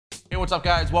what's up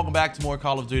guys? Welcome back to more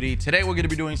Call of Duty. Today we're going to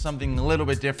be doing something a little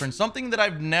bit different, something that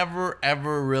I've never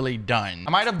ever really done.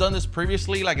 I might have done this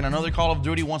previously, like in another Call of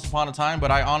Duty once upon a time, but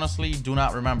I honestly do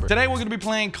not remember. Today we're going to be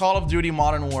playing Call of Duty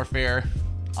Modern Warfare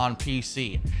on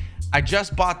PC. I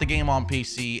just bought the game on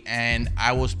PC and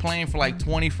I was playing for like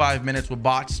 25 minutes with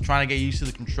bots, trying to get used to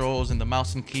the controls and the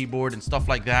mouse and keyboard and stuff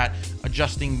like that,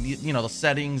 adjusting the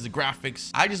settings, the graphics.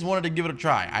 I just wanted to give it a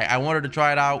try. I wanted to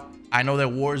try it out. I know that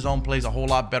Warzone plays a whole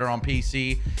lot better on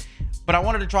PC, but I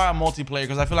wanted to try a multiplayer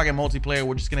because I feel like in multiplayer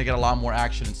we're just gonna get a lot more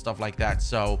action and stuff like that.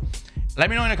 So let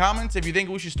me know in the comments if you think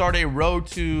we should start a road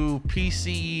to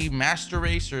PC master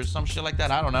race or some shit like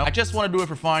that. I don't know. I just want to do it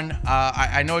for fun.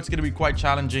 I know it's gonna be quite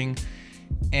challenging,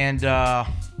 and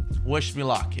wish me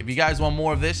luck. If you guys want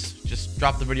more of this, just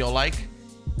drop the video a like,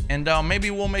 and maybe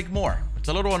we'll make more. It's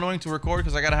a little annoying to record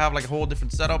because I gotta have like a whole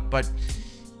different setup, but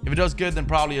if it does good, then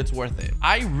probably it's worth it.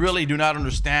 I really do not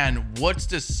understand what's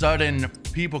this sudden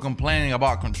people complaining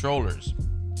about controllers.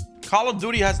 Call of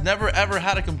Duty has never ever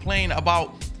had a complaint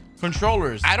about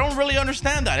controllers. I don't really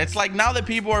understand that. It's like now that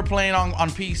people are playing on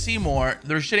PC more,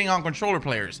 they're shitting on controller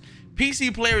players.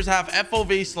 PC players have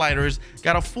FOV sliders,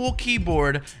 got a full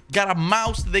keyboard, got a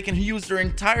mouse that they can use their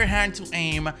entire hand to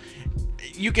aim.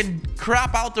 You can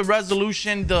crop out the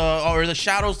resolution, or the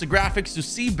shadows, the graphics to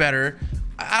see better.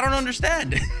 I don't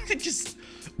understand.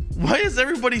 Why is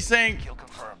everybody saying,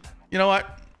 you know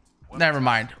what? Never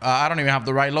mind. I don't even have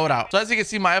the right loadout. So as you can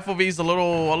see, my FOV is a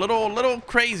little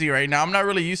crazy right now. I'm not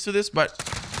really used to this, but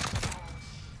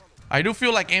I do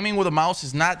feel like aiming with a mouse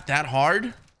is not that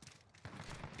hard.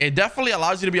 It definitely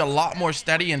allows you to be a lot more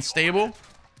steady and stable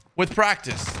with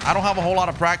practice. I don't have a whole lot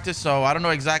of practice, so I don't know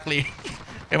exactly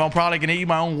if I'm probably gonna eat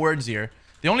my own words here.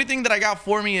 The only thing that I got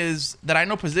for me is that I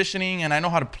know positioning and I know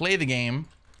how to play the game.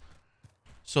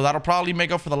 So that'll probably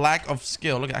make up for the lack of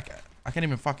skill. Look, I can't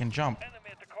even fucking jump.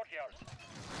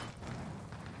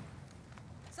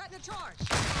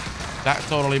 That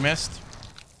totally missed.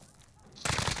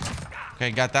 Okay,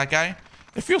 got that guy.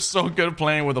 It feels so good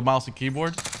playing with a mouse and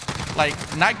keyboard. Like,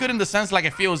 not good in the sense like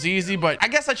it feels easy, but I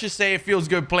guess I should say it feels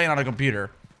good playing on a computer.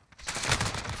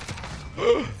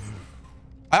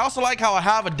 I also like how I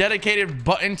have a dedicated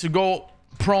button to go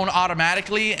prone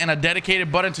automatically and a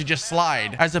dedicated button to just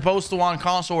slide, as opposed to on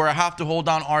console where I have to hold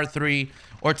down R3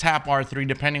 or tap R3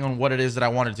 depending on what it is that I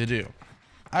wanted to do.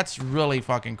 That's really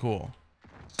fucking cool.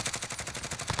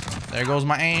 There goes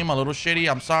my aim, a little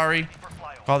shitty. I'm sorry.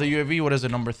 Call the UAV. What is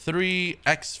it? Number 3.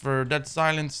 X for dead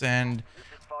silence, and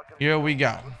here we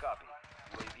go.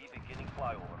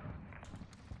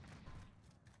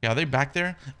 Yeah, are they back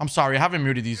there? I'm sorry, I haven't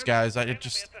muted these guys. I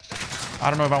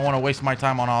don't know if I want to waste my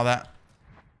time on all that.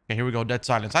 Okay, here we go. Dead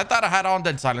silence. I thought I had on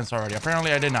dead silence already.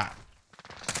 Apparently I did not.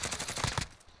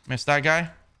 Missed that guy.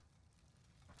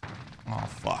 Oh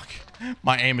fuck,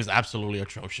 my aim is absolutely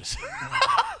atrocious.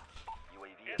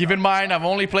 Keep in mind, I've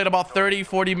only played about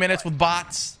 30-40 minutes with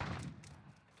bots.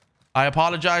 I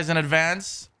apologize in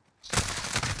advance.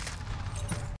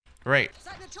 Great.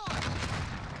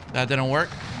 That didn't work.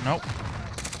 Nope.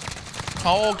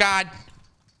 Oh god.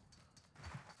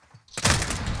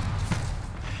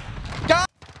 God.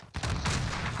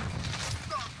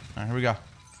 All right, here we go.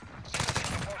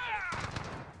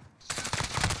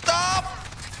 Stop.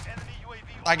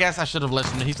 I guess I should have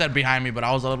listened. He said behind me, but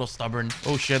I was a little stubborn.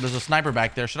 Oh shit, there's a sniper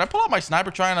back there. Should I pull out my sniper,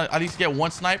 trying to at least get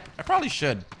one snipe? I probably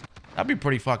should. That'd be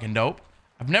pretty fucking dope.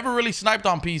 I've never really sniped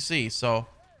on PC, so.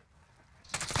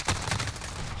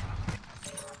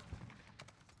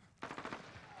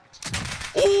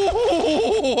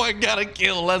 Oh, I got a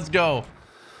kill. Let's go.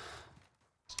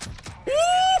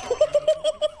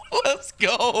 Let's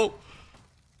go.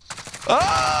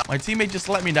 Ah! My teammate just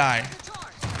let me die.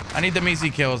 I need them easy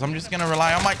kills. I'm just gonna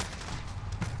rely on my...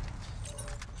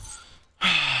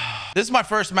 This is my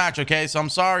first match, okay? So I'm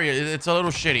sorry. It's a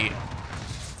little shitty.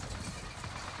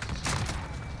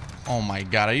 Oh my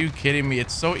god, are you kidding me?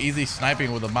 It's so easy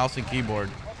sniping with a mouse and keyboard.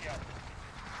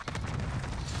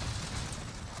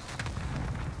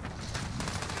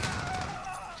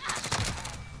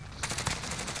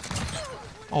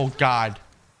 Oh god.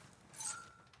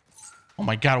 Oh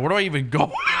my god, where do I even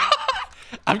go?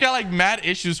 I've got like mad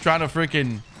issues trying to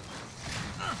freaking...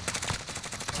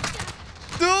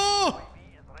 No!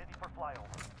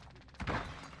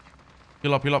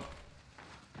 Heal up, heal up.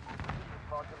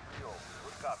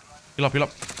 Heal up, heal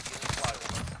up.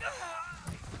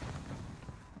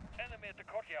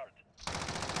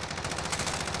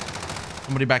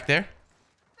 Somebody back there?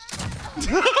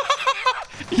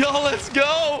 Yo, let's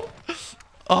go.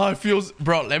 Oh, it feels,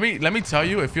 bro, let me tell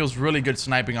you, it feels really good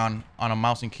sniping on a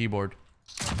mouse and keyboard.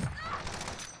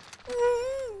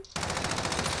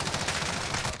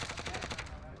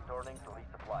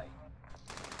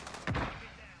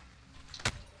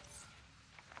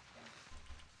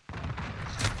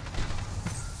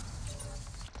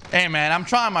 Hey, man, I'm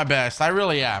trying my best. I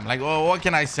really am. Like, well, what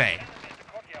can I say?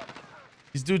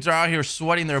 These dudes are out here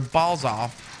sweating their balls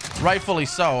off. Rightfully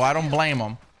so. I don't blame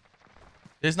them.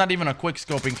 There's not even a quick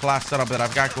scoping class setup that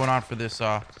I've got going on for this.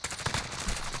 God,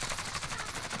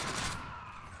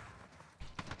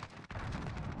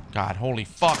 holy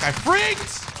fuck. I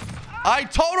freaked. I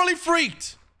totally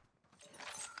freaked.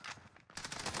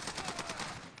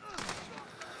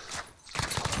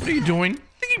 What are you doing?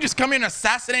 Think you just come here and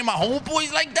assassinate my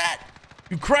homeboys like that?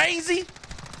 You crazy?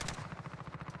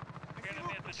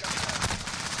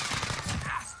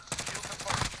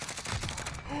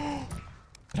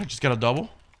 Did I just get a double?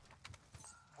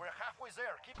 We're halfway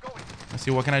there. Keep going. Let's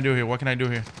see. What can I do here? What can I do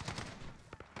here?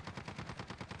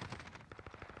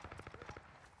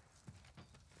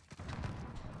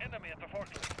 Enemy at the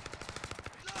forklift.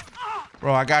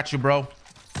 Bro, I got you, bro.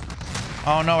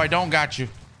 Oh, no, I don't got you.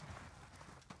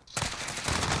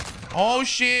 Oh,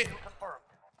 shit. Confirmed.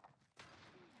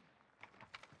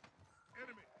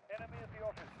 Enemy at the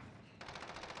office.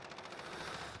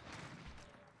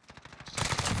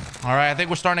 All right, I think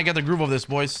we're starting to get the groove of this,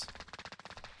 boys.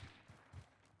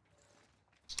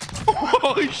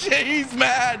 Oh, shit, he's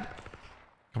mad.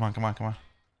 Come on, come on, come on.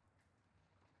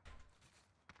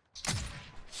 Enemy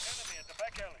at the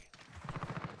back alley.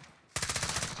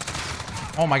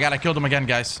 Oh, my God, I killed him again,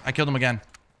 guys. I killed him again.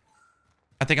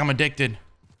 I think I'm addicted.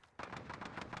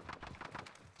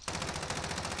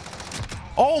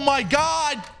 Oh, my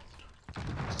God.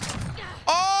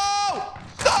 Oh,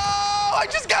 no, I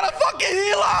just got a fucking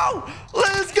helo.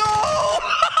 Let's go.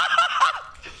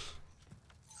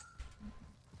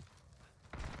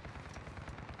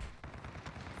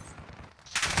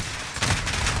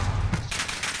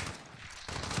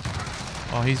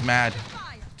 Oh, he's mad.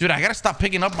 Dude, I gotta stop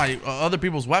picking up my other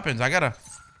people's weapons. I gotta...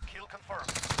 Kill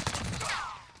confirmed.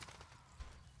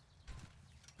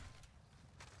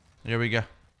 Here we go.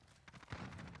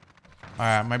 All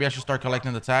right, maybe I should start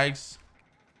collecting the tags.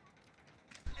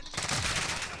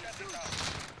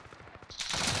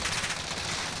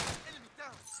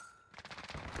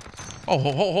 Oh,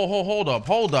 hold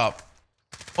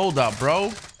up,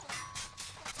 bro.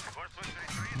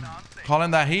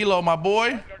 Calling that helo, my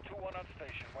boy.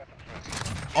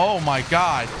 Oh my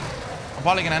God. I'm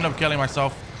probably gonna end up killing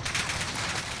myself.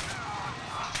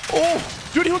 Oh,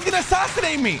 dude, he was gonna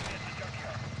assassinate me.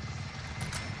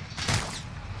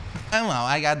 I don't know.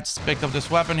 I got picked up this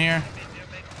weapon here.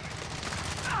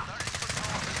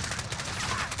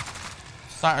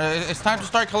 It's time to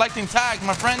start collecting tags,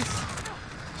 my friends.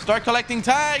 Start collecting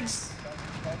tags.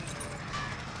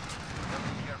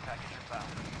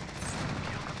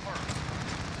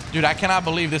 Dude, I cannot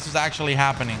believe this is actually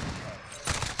happening.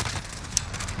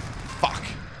 Fuck.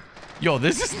 Yo,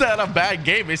 this is not a bad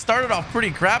game. It started off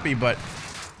pretty crappy, but...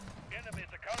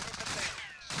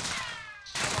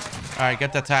 All right,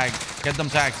 get the tag. Get them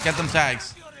tags. Get them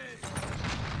tags.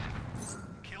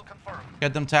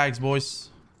 Get them tags, boys.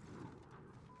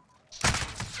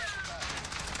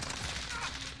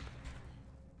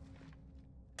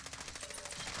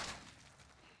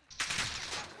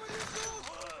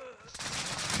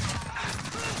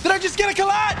 Did I just get a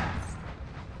collat?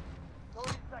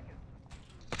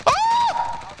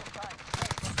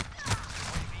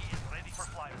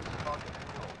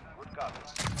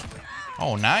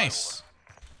 Oh, nice.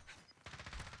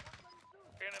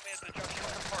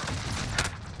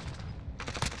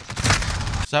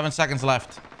 7 seconds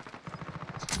left.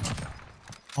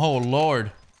 Oh,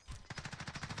 Lord.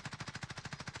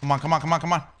 Come on, come on, come on,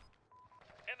 come on.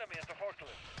 Enemy at the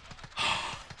forklift.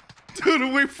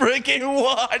 Dude, we freaking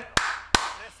won.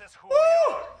 This is who we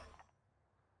are.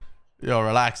 Yo,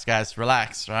 relax, guys.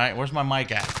 Relax, all right? Where's my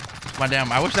mic at? My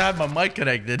damn, I wish I had my mic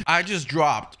connected. I just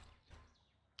dropped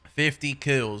 50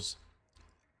 kills.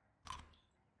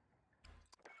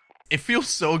 It feels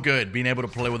so good being able to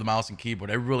play with a mouse and keyboard.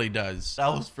 It really does. That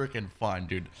was freaking fun,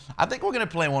 dude. I think we're gonna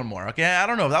play one more, okay? I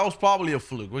don't know. That was probably a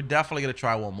fluke. We're definitely gonna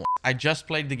try one more. I just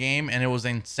played the game and it was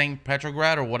in St.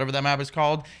 Petrograd or whatever that map is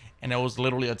called. And it was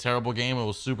literally a terrible game. It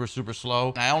was super, super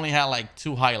slow. I only had like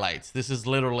 2 highlights. This is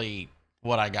literally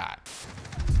what I got.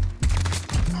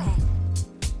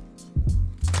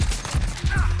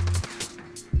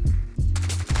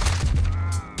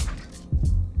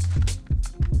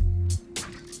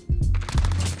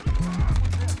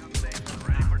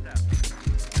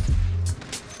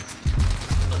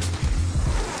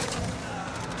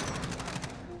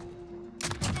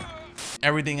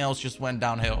 everything else just went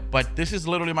downhill. But this is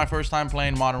literally my first time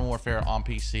playing Modern Warfare on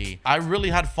PC. I really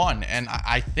had fun, and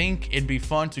I think it'd be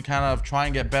fun to kind of try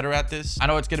and get better at this. I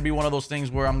know it's gonna be one of those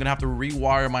things where I'm gonna have to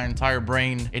rewire my entire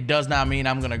brain. It does not mean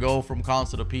I'm gonna go from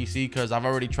console to PC, because I've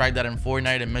already tried that in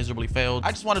Fortnite and miserably failed.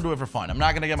 I just want to do it for fun. I'm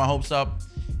not gonna get my hopes up.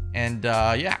 And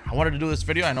yeah, I wanted to do this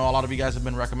video. I know a lot of you guys have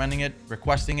been recommending it,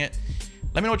 requesting it.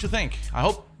 Let me know what you think. I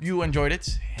hope you enjoyed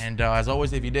it. And as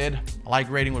always, if you did, a like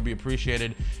rating would be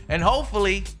appreciated. And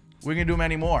hopefully we can do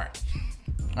many more.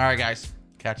 All right, guys,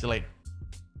 catch you later.